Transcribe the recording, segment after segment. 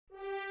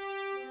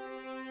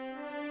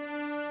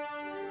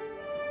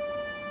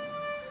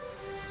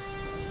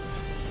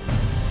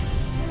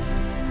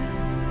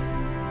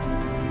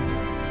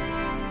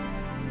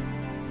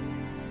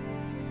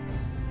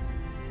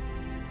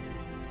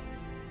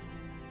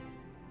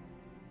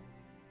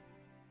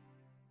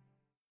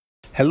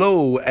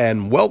Hello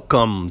and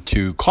welcome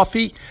to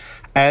Coffee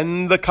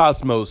and the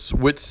Cosmos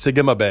with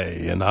Sigma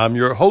Bay. And I'm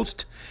your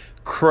host,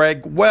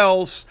 Craig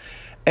Wells.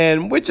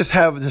 And we just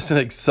have an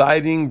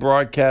exciting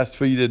broadcast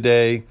for you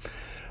today.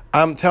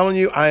 I'm telling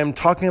you, I am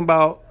talking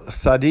about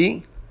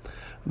Sadi,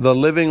 the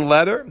living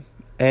letter.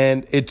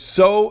 And it's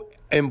so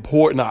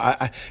important.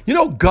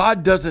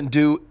 God doesn't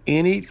do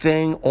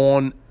anything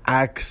on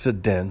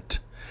accident.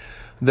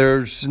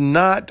 There's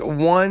not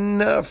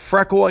one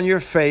freckle on your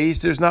face.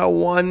 There's not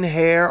one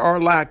hair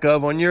or lack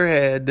of on your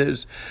head.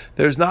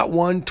 There's not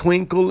one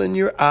twinkle in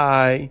your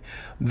eye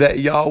that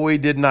Yahweh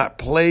did not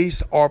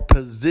place or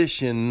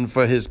position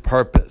for his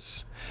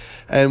purpose.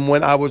 And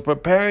when I was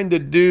preparing to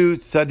do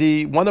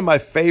Sadi, one of my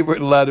favorite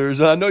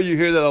letters, and I know you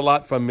hear that a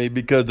lot from me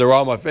because they're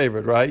all my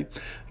favorite, right?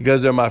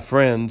 Because they're my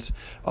friends,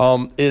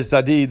 is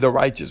Sadi, the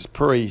righteous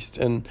priest.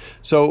 And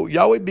so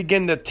Yahweh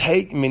began to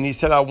take me and he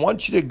said, I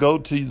want you to go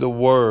to the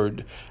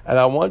word and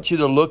I want you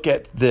to look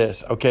at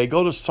this. Okay,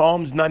 go to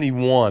Psalms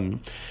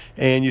 91.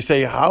 And you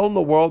say, how in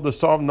the world does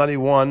Psalm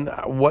 91,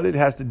 what it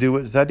has to do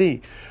with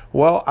Sadi?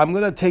 Well, I'm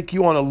going to take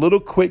you on a little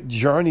quick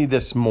journey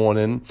this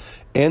morning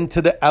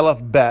into the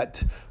Aleph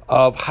Bet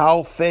of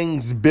how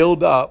things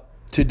build up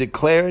to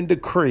declare and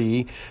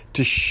decree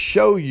to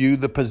show you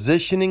the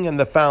positioning and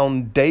the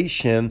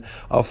foundation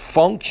of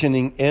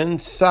functioning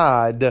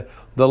inside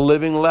the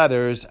living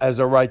letters as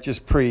a righteous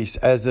priest,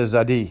 as a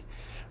Sadi.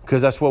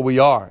 Because that's what we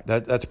are.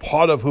 That's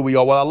part of who we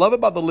are. What I love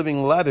about the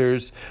living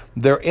letters,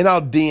 they're in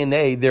our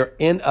DNA. They're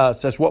in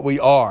us. That's what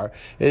we are.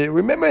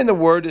 Remember in the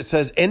word, it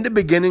says, in the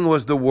beginning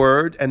was the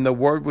word, and the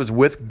word was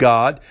with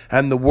God,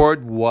 and the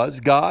word was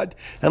God.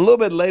 And a little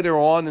bit later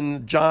on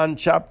in John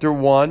chapter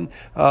 1,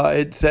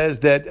 it says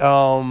that,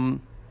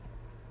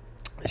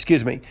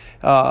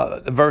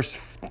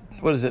 verse,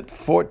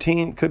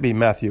 14? Could be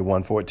Matthew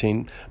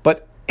 1:14.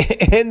 But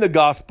in the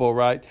gospel,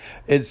 right,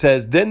 it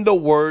says, then the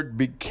word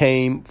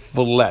became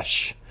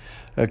flesh.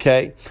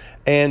 Okay.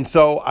 And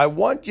so I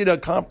want you to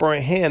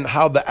comprehend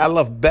how the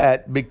Aleph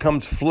Bet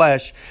becomes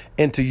flesh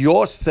into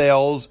your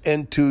cells,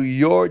 into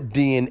your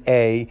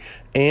DNA,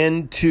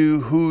 into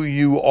who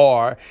you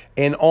are.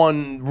 And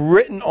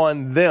written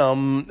on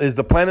them is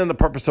the plan and the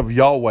purpose of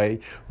Yahweh.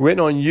 Written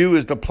on you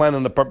is the plan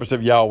and the purpose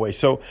of Yahweh.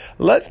 So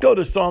let's go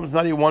to Psalms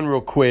 91 real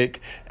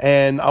quick.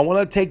 And I want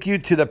to take you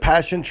to the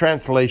Passion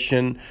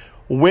Translation.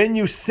 When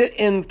you sit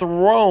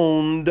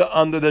enthroned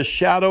under the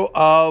shadow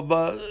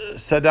of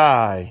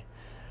Shaddai,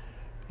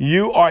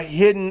 you are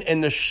hidden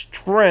in the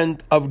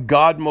strength of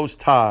God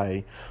Most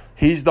High.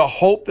 He's the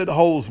hope that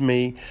holds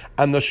me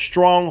and the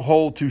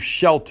stronghold to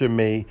shelter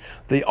me,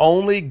 the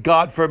only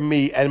God for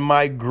me and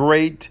my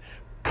great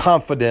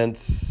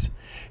confidence.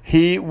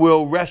 He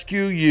will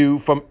rescue you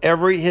from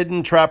every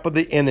hidden trap of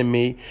the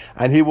enemy,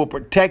 and he will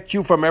protect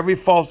you from every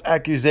false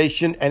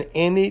accusation and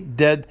any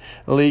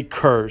deadly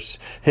curse.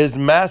 His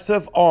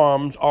massive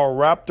arms are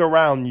wrapped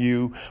around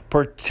you,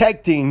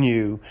 protecting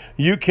you.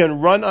 You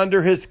can run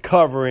under his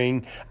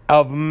covering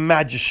of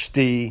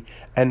majesty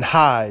and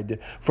hide,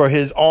 for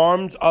his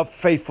arms of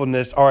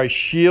faithfulness are a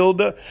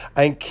shield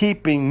and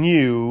keeping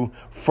you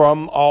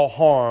from all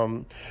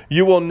harm.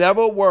 You will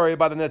never worry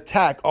about an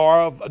attack or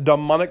of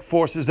demonic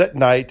forces at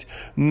night,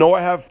 nor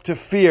have to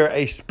fear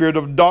a spirit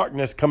of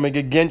darkness coming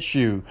against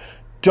you.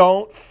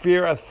 Don't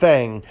fear a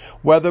thing,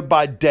 whether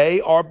by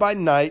day or by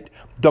night.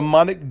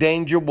 Demonic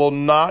danger will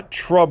not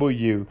trouble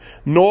you,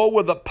 nor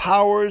will the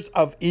powers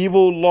of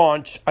evil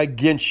launch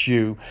against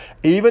you.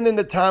 Even in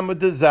the time of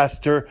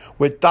disaster,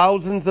 with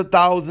thousands of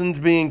thousands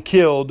being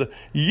killed,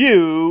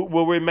 you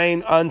will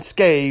remain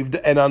unscathed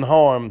and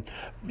unharmed.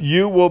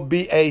 You will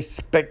be a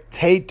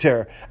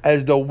spectator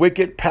as the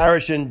wicked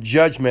perish in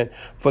judgment,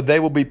 for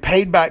they will be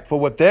paid back for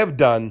what they've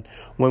done.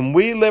 When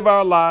we live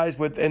our lives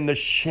within the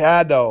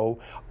shadow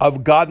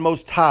of God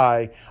Most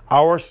High,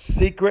 our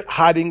secret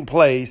hiding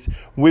place,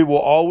 we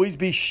will always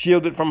be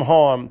shielded from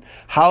harm.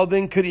 How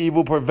then could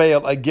evil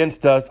prevail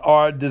against us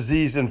or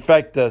disease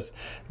infect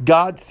us?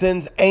 God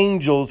sends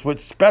angels with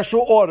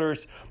special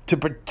orders to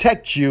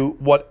protect you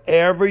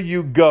wherever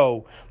you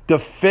go,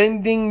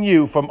 defending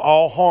you from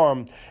all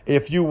harm.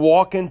 If you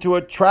walk into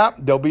a trap,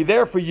 they'll be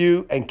there for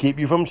you and keep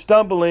you from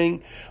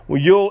stumbling.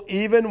 You'll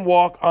even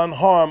walk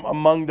unharmed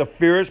among the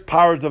fierce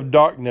powers of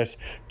darkness,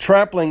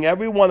 trampling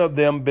every one of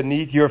them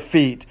beneath your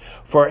feet.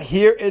 For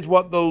here is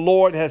what the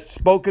Lord has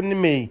spoken to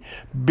me.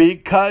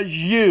 Because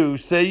you,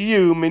 say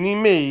you,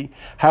 meaning me,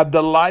 have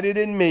delighted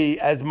in me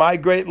as my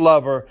great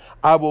lover,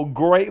 I will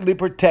greatly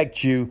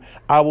protect you.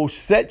 I will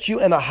set you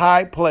in a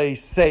high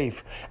place,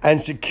 safe and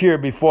secure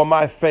before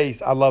my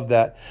face. I love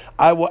that.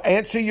 I will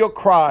answer your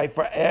cry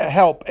for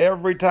help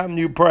every time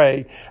you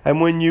pray.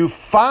 And when you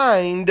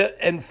find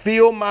and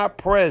feel my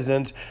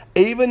presence,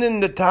 even in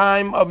the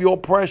time of your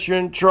pressure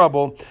and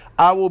trouble,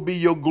 I will be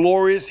your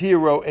glorious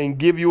hero and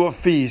give you a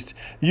feast.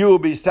 You will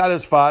be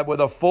satisfied with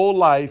a full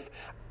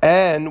life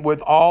and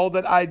with all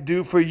that I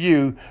do for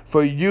you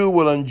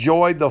will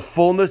enjoy the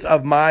fullness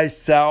of my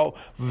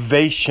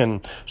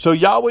salvation. So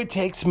Yahweh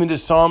takes me to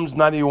Psalms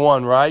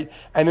 91, right?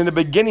 And in the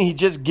beginning, he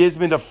just gives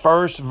me the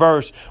first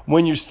verse.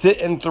 When you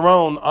sit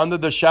enthroned under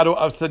the shadow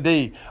of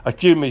Shaddai,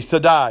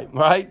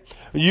 right?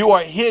 You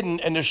are hidden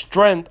in the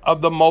strength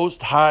of the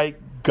Most High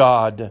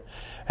God.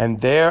 And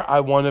there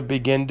I want to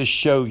begin to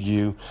show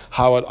you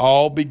how it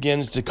all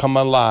begins to come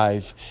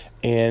alive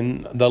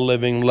in the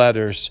living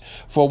letters.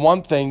 For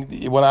one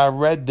thing, when I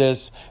read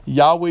this,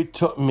 Yahweh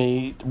took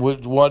me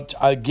with what,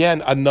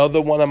 again,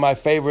 another one of my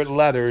favorite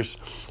letters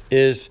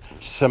is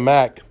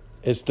Samak.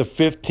 It's the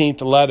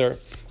 15th letter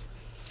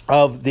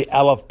of the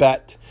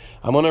alphabet.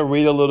 I'm going to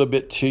read a little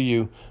bit to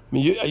you.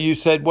 You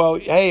said, well,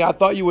 hey, I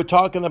thought you were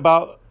talking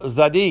about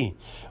Zadi.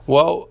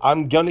 Well,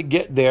 I'm going to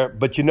get there,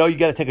 but you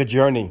got to take a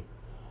journey.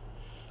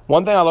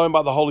 One thing I learned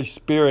about the Holy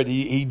Spirit,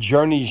 he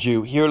journeys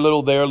you here a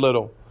little, there a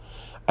little.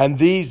 And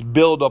these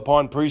build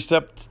upon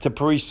precept to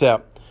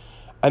precept.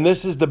 And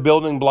this is the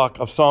building block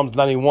of Psalms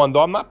 91.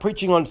 Though I'm not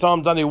preaching on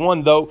Psalms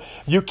 91, though,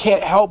 you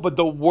can't help but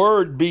the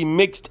word be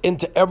mixed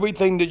into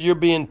everything that you're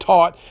being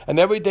taught, and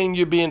everything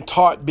you're being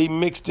taught be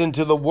mixed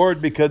into the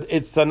word, because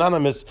it's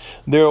synonymous.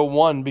 They're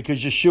one,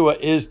 because Yeshua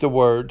is the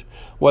word,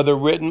 whether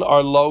written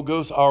or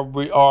logos or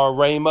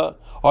rhema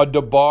or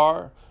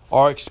debar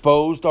or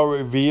exposed or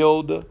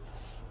revealed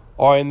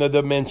or in the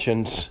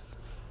dimensions.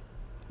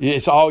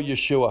 It's all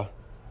Yeshua.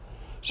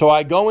 So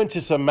I go into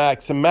Samak.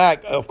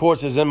 Samak, of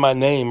course, is in my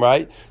name,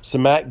 right?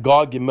 Samak,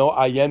 Gog, Gimel,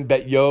 Ayin,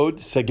 Bet, Yod,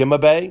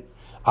 Segimabe.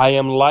 I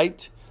am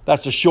light.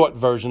 That's the short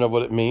version of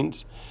what it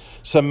means.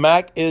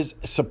 Samak is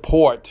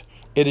support.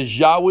 It is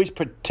Yahweh's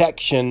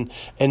protection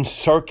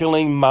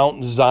encircling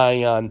Mount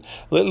Zion.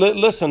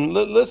 Listen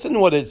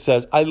what it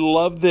says. I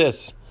love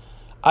this.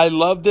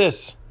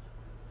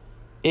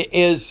 It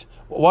is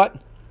what?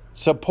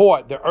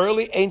 Support. The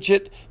early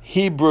ancient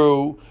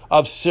Hebrew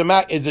of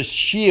Samak is a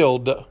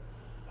shield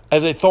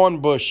as a thorn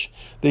bush.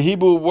 The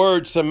Hebrew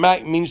word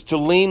Samak means to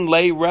lean,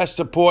 lay, rest,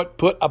 support,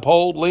 put,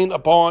 uphold, lean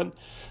upon.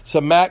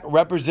 Samak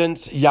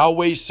represents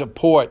Yahweh's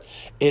support.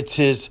 It's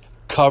his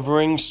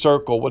covering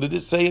circle. What did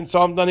it say in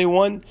Psalm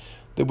 91?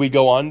 That we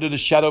go under the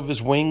shadow of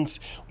his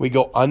wings. We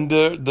go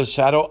under the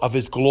shadow of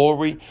his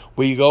glory.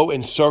 We go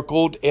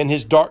encircled in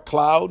his dark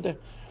cloud.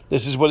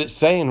 This is what it's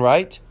saying,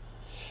 right?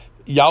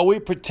 Yahweh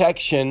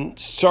protection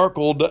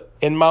circled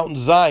in Mount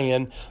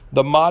Zion.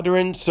 The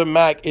modern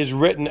Samak is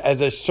written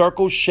as a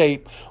circle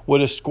shape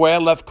with a square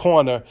left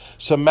corner.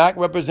 Samak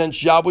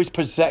represents Yahweh's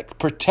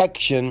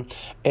protection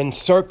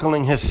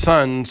encircling his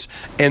sons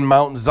in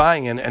Mount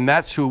Zion. And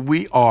that's who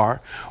we are.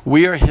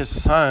 We are his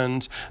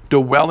sons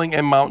dwelling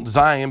in Mount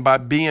Zion by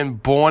being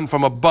born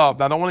from above.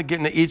 Now, I don't want to get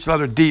into each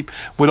letter deep.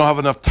 We don't have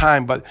enough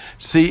time. But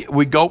see,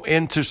 we go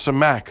into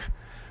Samak.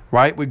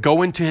 Right? We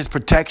go into his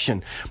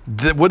protection.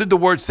 What did the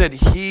word say?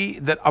 He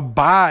that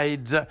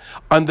abides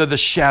under the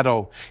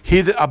shadow.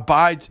 He that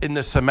abides in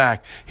the Samak.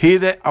 He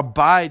that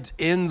abides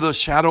in the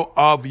shadow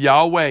of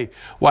Yahweh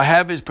will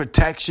have his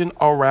protection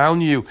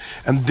around you.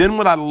 And then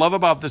what I love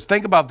about this,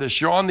 think about this.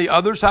 You're on the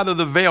other side of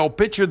the veil.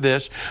 Picture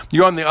this.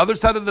 You're on the other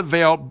side of the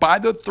veil by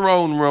the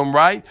throne room,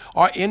 right?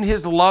 Or in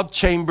his love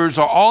chambers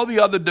or all the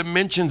other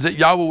dimensions that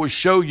Yahweh will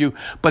show you.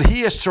 But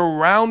he has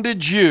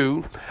surrounded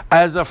you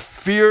as a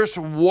fierce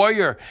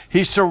warrior.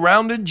 He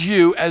surrounded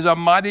you as a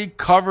mighty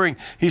covering.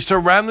 He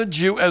surrounded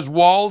you as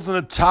walls in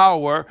a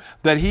tower,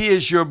 that he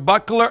is your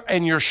buckler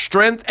and your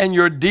strength and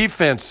your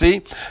defense.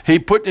 See, he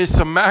put his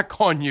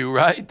Samak on you,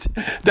 right?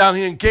 Down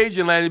here in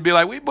Cajun land, he'd be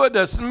like, we put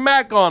the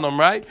smack on him,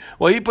 right?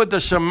 Well, he put the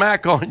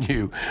Shamak on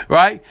you,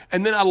 right?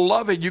 And then I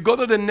love it. You go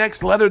to the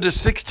next letter, the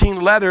 16th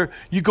letter,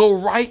 you go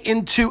right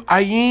into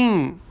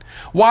Ayin.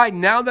 Why?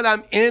 Now that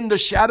I'm in the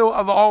shadow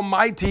of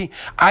Almighty,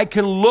 I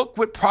can look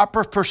with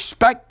proper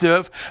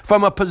perspective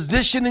from a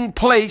positioning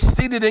place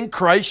seated in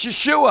Christ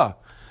Yeshua.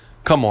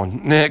 Come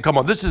on.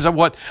 This is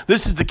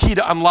the key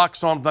to unlock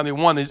Psalm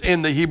 91 is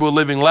in the Hebrew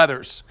Living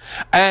Letters.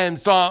 And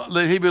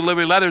the Hebrew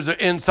Living Letters are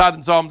inside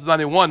in Psalms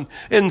 91,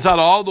 inside of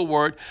all the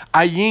word.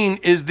 Ayin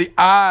is the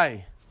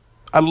eye.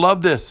 I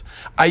love this.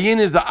 Ayin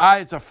is the eye.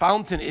 It's a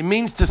fountain. It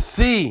means to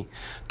see,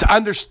 to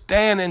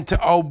understand, and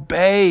to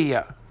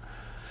obey.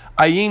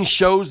 Ayin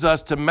shows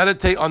us to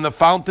meditate on the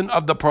fountain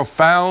of the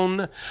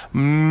profound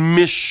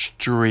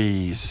mysteries.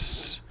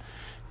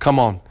 Come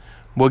on.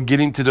 We're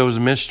getting to those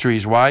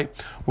mysteries, right?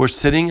 We're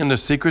sitting in the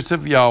secrets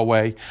of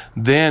Yahweh.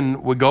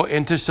 Then we go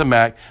into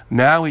Samak.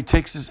 Now he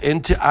takes us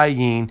into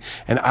Ayin,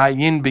 and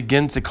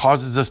Ayin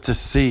causes us to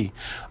see.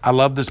 I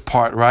love this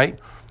part, right?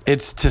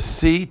 It's to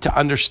see, to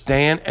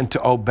understand, and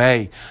to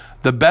obey.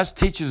 The best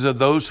teachers are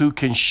those who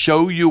can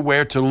show you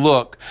where to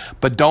look,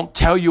 but don't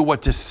tell you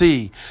what to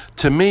see.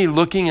 To me,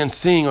 looking and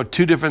seeing are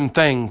two different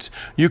things.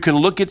 You can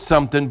look at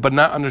something but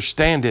not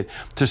understand it.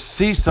 To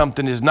see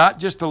something is not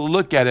just to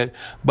look at it,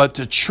 but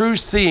the true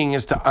seeing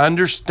is to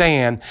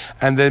understand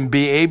and then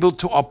be able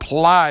to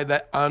apply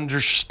that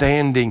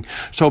understanding.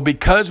 So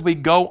because we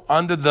go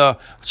under the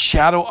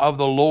shadow of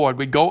the Lord,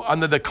 we go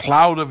under the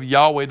cloud of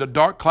Yahweh, the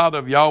dark cloud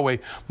of Yahweh,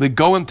 we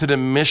go into the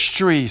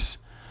mysteries.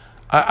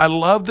 I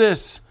love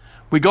this.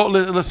 We go,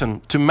 listen,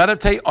 to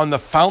meditate on the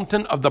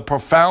fountain of the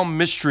profound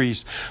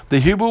mysteries. The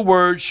Hebrew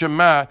word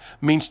Shema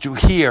means to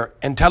hear,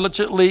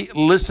 intelligently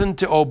listen,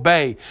 to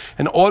obey.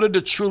 In order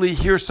to truly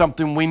hear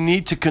something, we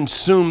need to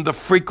consume the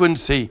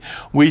frequency.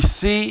 We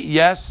see,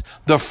 yes,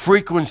 the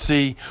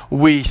frequency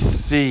we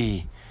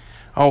see.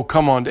 Oh,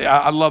 come on.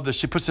 I love this.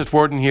 She puts this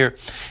word in here.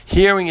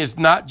 Hearing is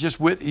not just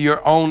with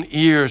your own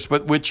ears,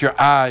 but with your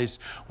eyes.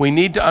 We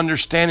need to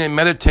understand and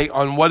meditate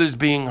on what is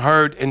being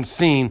heard and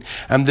seen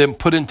and then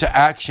put into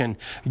action.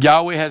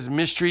 Yahweh has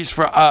mysteries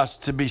for us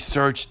to be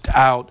searched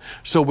out.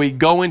 So we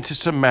go into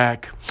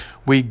Samak.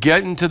 We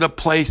get into the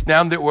place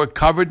now that we're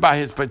covered by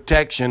his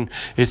protection.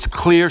 It's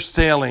clear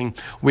sailing.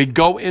 We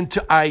go into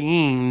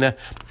Ayin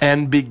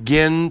and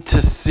begin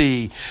to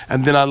see.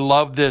 And then I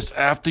love this.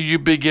 After you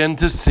begin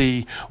to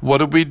see, what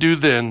do we do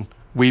then?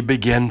 We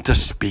begin to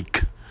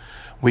speak.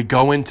 We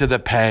go into the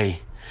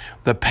pay.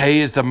 The pay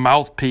is the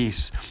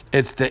mouthpiece.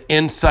 It's the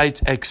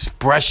insight's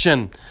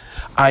expression.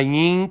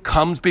 Ayin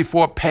comes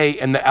before pay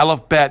in the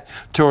alphabet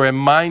to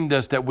remind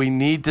us that we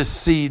need to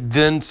see,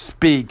 then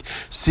speak.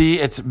 See,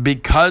 it's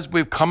because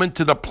we've come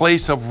into the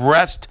place of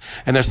rest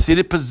and a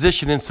seated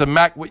position in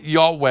Samak with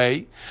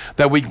Yahweh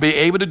that we be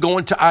able to go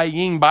into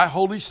Ayin by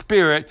Holy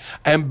Spirit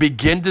and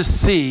begin to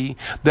see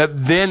that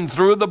then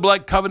through the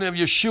blood covenant of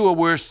Yeshua,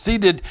 we're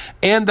seated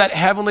in that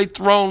heavenly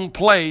throne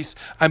place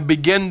and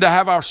begin to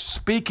have our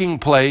speaking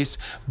place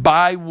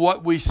by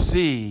what we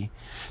see.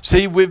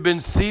 See, we've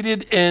been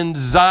seated in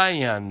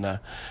Zion.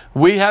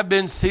 We have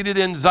been seated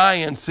in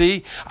Zion.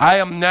 See, I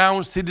am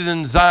now seated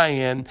in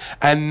Zion,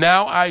 and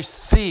now I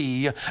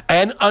see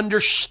and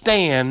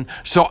understand,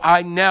 so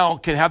I now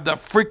can have the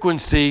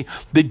frequency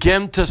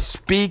begin to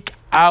speak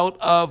out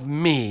of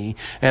me,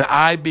 and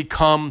I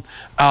become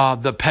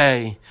the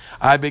pay.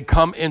 I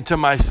become into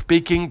my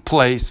speaking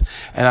place,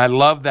 and I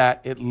love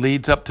that. It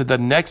leads up to the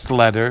next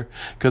letter,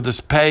 because this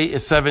pay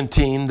is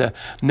 17. The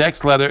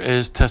next letter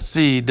is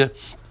Tasid.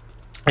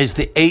 It's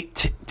the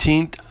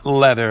 18th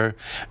letter,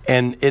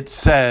 and it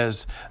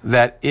says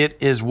that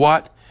it is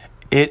what?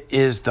 It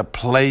is the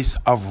place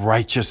of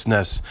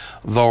righteousness,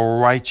 the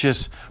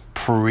righteous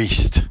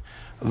priest.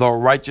 The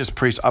righteous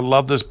priest. I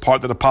love this part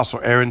that Apostle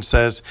Aaron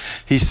says.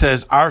 He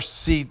says, our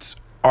seats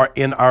are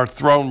in our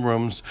throne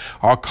rooms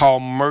are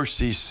called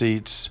mercy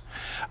seats.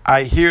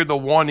 I hear the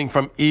warning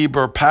from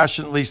Eber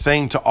passionately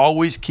saying to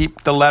always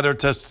keep the letter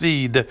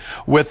Tasid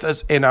with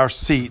us in our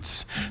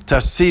seats.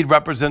 Tasid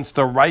represents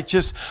the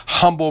righteous,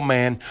 humble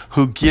man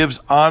who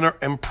gives honor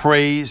and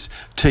praise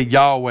to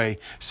Yahweh.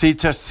 See,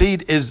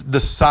 Tasid is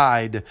the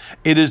side.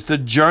 It is the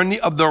journey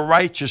of the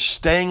righteous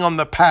staying on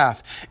the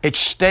path. It's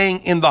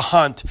staying in the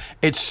hunt.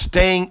 It's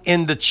staying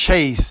in the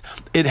chase.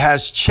 It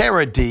has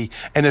charity,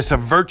 and it's a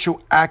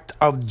virtual act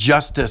of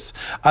justice.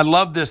 I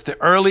love this.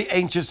 The early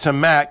ancient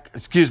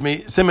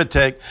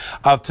Semitic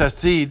of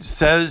Tasid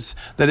says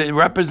that it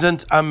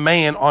represents a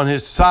man on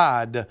his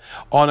side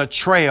on a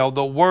trail.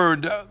 The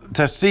word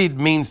Tasid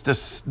means the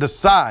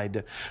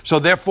side. So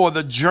therefore,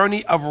 the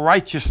journey of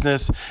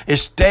righteousness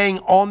is staying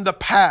on the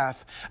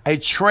path, a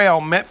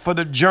trail meant for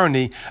the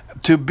journey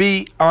to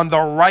be on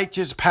the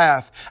righteous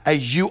path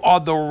as you are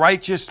the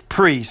righteous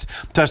priest.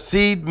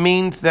 Tasid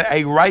means that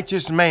a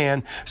righteous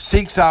man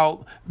seeks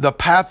out the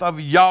path of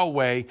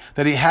Yahweh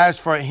that he has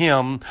for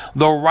him,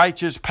 the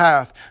righteous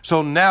path.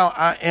 So now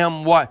I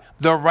am what?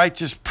 The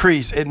righteous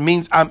priest. It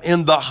means I'm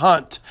in the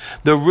hunt.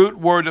 The root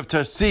word of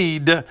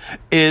Tasid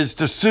is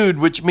Tasud,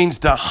 which means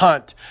to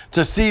hunt.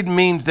 Tasid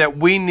means that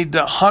we need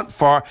to hunt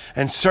for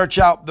and search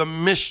out the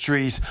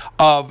mysteries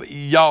of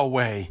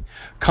Yahweh.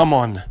 Come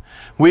on.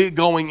 We're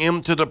going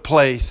into the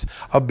place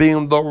of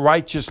being the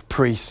righteous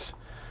priest.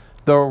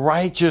 The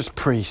righteous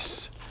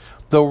priest.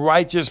 The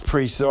righteous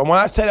priest. When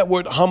I say that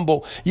word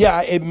humble,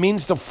 yeah, it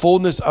means the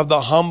fullness of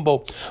the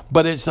humble.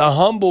 But it's the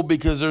humble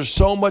because there's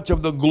so much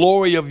of the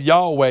glory of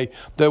Yahweh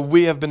that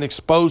we have been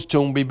exposed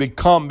to and we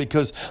become,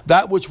 because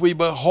that which we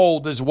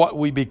behold is what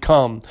we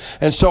become.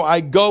 And so I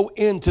go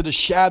into the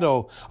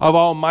shadow of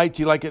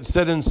Almighty, like it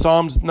said in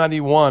Psalms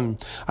 91.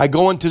 I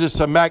go into the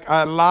Samak.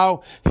 I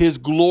allow his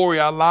glory.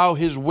 I allow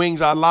his wings.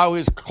 I allow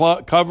his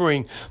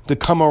covering to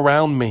come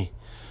around me.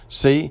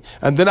 See,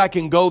 and then I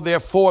can go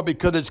therefore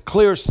because it's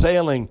clear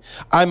sailing.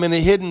 I'm in a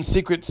hidden,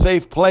 secret,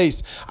 safe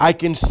place. I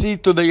can see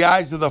through the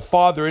eyes of the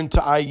Father into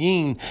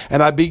Ayin,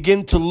 and I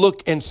begin to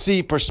look and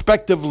see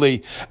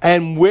prospectively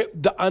and with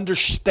the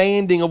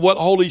understanding of what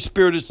Holy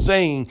Spirit is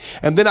saying.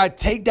 And then I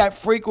take that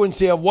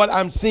frequency of what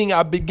I'm seeing.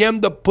 I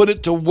begin to put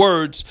it to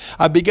words.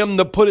 I begin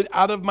to put it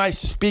out of my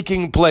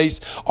speaking place,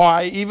 or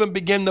I even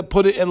begin to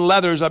put it in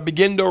letters. I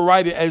begin to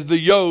write it as the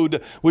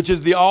Yod, which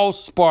is the all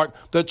spark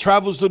that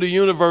travels through the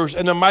universe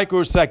in a microsecond.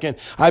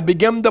 I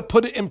begin to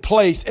put it in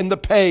place in the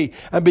pay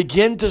and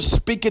begin to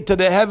speak it to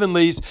the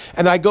heavenlies,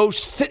 and I go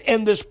sit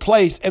in this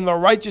place in the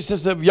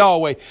righteousness of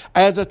Yahweh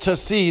as a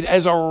Tasid,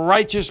 as a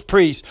righteous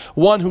priest,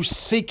 one who's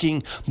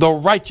seeking the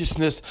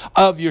righteousness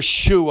of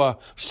Yeshua,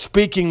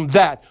 speaking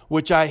that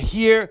which I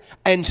hear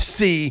and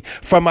see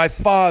from my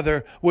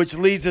Father, which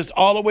leads us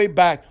all the way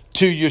back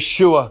to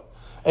Yeshua.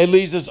 It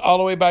leads us all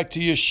the way back to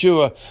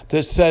Yeshua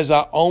that says,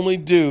 I only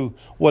do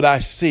what I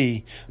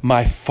see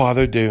my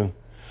Father do.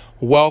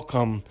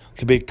 Welcome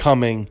to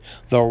becoming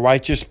the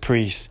righteous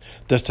priest,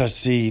 the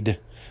Hasid.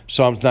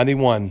 Psalms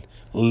 91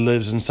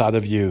 lives inside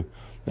of you.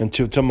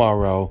 Until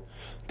tomorrow,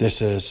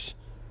 this is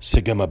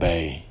Sigma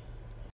Bay.